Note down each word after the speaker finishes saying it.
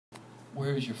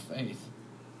Where is your faith?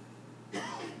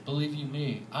 Believe you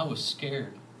me, I was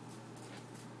scared.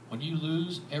 When you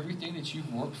lose everything that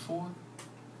you've worked for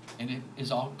and it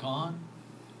is all gone,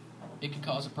 it can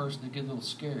cause a person to get a little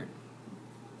scared.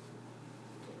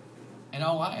 And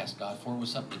all I asked God for was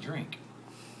something to drink,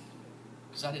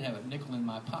 because I didn't have a nickel in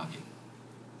my pocket.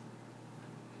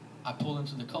 I pull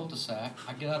into the cul-de-sac,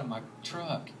 I get out of my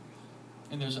truck,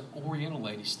 and there's an Oriental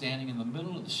lady standing in the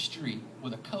middle of the street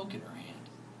with a Coke in her hand.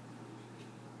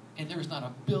 And there's not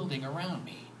a building around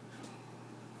me.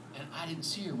 And I didn't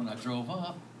see her when I drove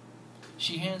up.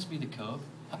 She hands me the Coke.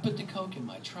 I put the Coke in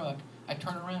my truck. I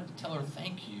turn around to tell her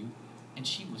thank you, and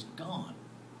she was gone.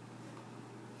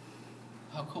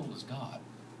 How cool is God?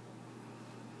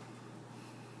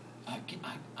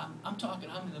 I'm talking,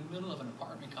 I'm in the middle of an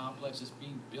apartment complex that's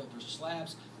being built. There's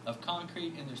slabs of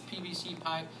concrete, and there's PVC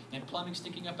pipe and plumbing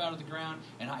sticking up out of the ground,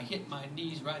 and I hit my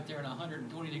knees right there in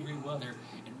 120-degree weather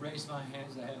and raised my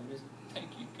hands. I have this. Thank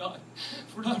you, God,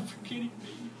 for not forgetting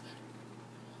me.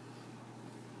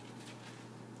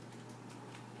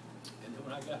 And then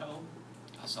when I got home,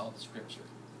 I saw the scripture.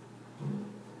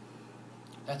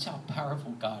 That's how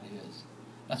powerful God is.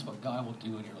 That's what God will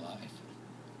do in your life.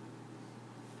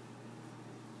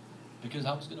 Because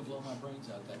I was going to blow my brains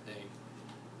out that day.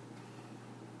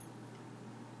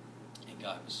 And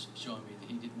God was showing me that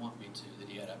He didn't want me to, that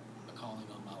He had a calling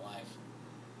on my life.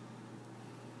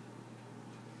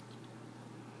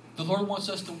 The Lord wants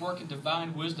us to work in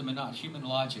divine wisdom and not human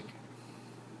logic.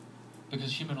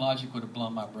 Because human logic would have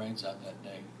blown my brains out that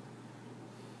day.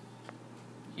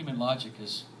 Human logic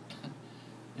is,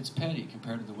 it's petty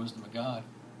compared to the wisdom of God.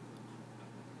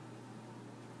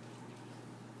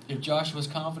 If Joshua's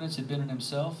confidence had been in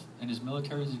himself and his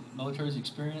military's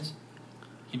experience,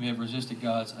 he may have resisted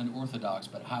God's unorthodox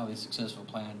but highly successful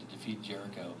plan to defeat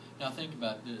Jericho. Now think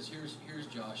about this. Here's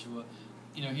Joshua.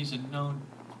 You know, he's a known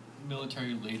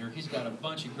military leader. He's got a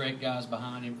bunch of great guys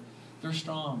behind him. They're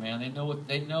strong, man.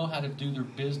 They know how to do their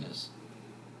business.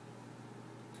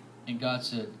 And God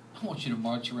said, I want you to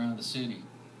march around the city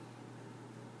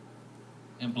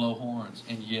and blow horns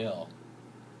and yell,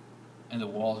 and the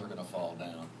walls are going to fall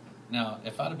down. Now,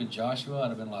 if I'd have been Joshua, I'd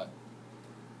have been like,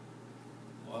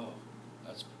 whoa,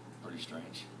 that's pretty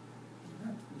strange.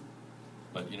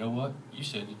 But you know what? You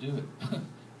said to do it.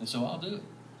 And so I'll do it.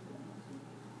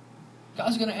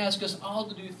 God's going to ask us all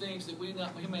to do things that we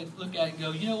may look at and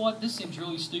go, you know what? This seems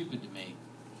really stupid to me.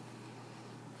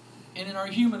 And in our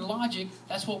human logic,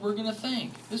 that's what we're going to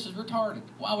think. This is retarded.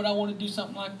 Why would I want to do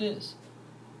something like this?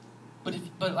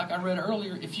 But like I read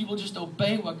earlier, if you will just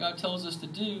obey what God tells us to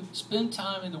do, spend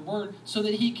time in the Word so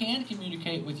that He can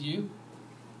communicate with you,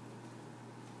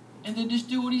 and then just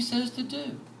do what He says to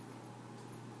do,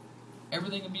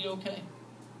 everything will be okay.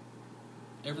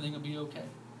 Everything will be okay.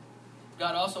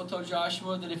 God also told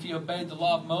Joshua that if he obeyed the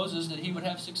law of Moses, that he would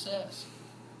have success.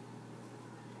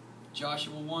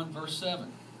 Joshua 1, verse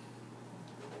 7.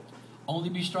 Only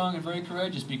be strong and very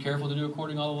courageous. Be careful to do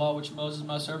according to all the law which Moses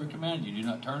my servant commanded you. Do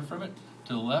not turn from it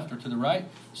to the left or to the right,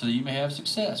 so that you may have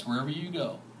success wherever you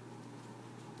go.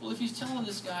 Well, if he's telling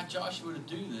this guy Joshua to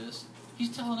do this,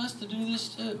 he's telling us to do this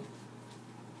too.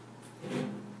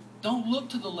 Don't look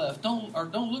to the left. Don't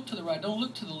look to the right. Don't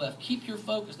look to the left. Keep your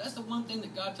focus. That's the one thing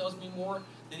that God tells me more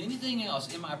than anything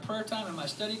else. In my prayer time, in my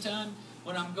study time,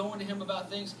 when I'm going to Him about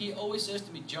things, He always says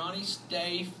to me, Johnny,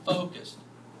 stay focused.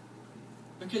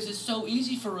 Because it's so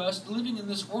easy for us living in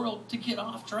this world to get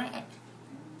off track.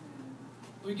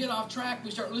 We get off track,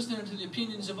 we start listening to the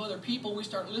opinions of other people, we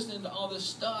start listening to all this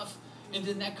stuff, and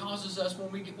then that causes us,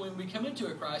 when we come into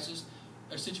a crisis,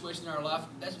 a situation in our life,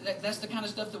 that's the kind of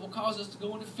stuff that will cause us to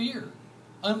go into fear,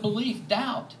 unbelief,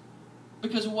 doubt,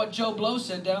 because of what Joe Blow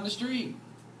said down the street.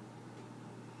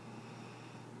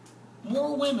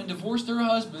 More women divorce their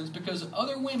husbands because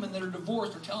other women that are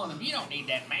divorced are telling them, you don't need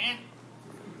that man.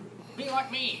 Be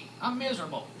like me. I'm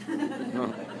miserable.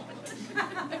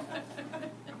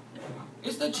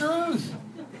 It's the truth.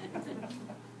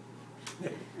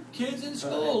 Kids in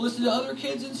school, listen to other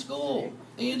kids in school.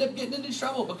 They end up getting into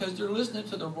trouble because they're listening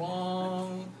to the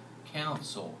wrong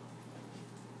counsel.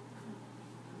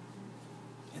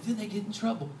 And then they get in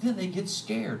trouble. Then they get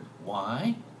scared.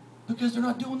 Why? Because they're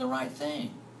not doing the right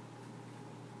thing.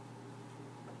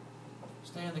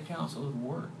 Stay in the counsel of the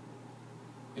Word.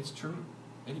 It's true.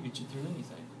 It'll get you through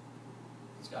anything.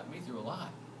 It's got me through a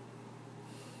lot.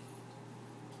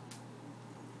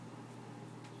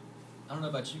 I don't know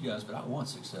about you guys, but I want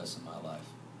success in my life.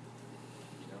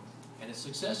 You know? And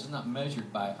success is not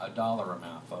measured by a dollar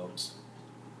amount, folks.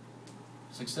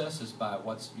 Success is by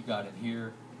what you got in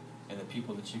here and the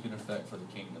people that you can affect for the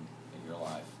kingdom in your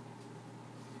life.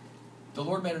 the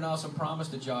Lord made an awesome promise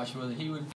to Joshua that he would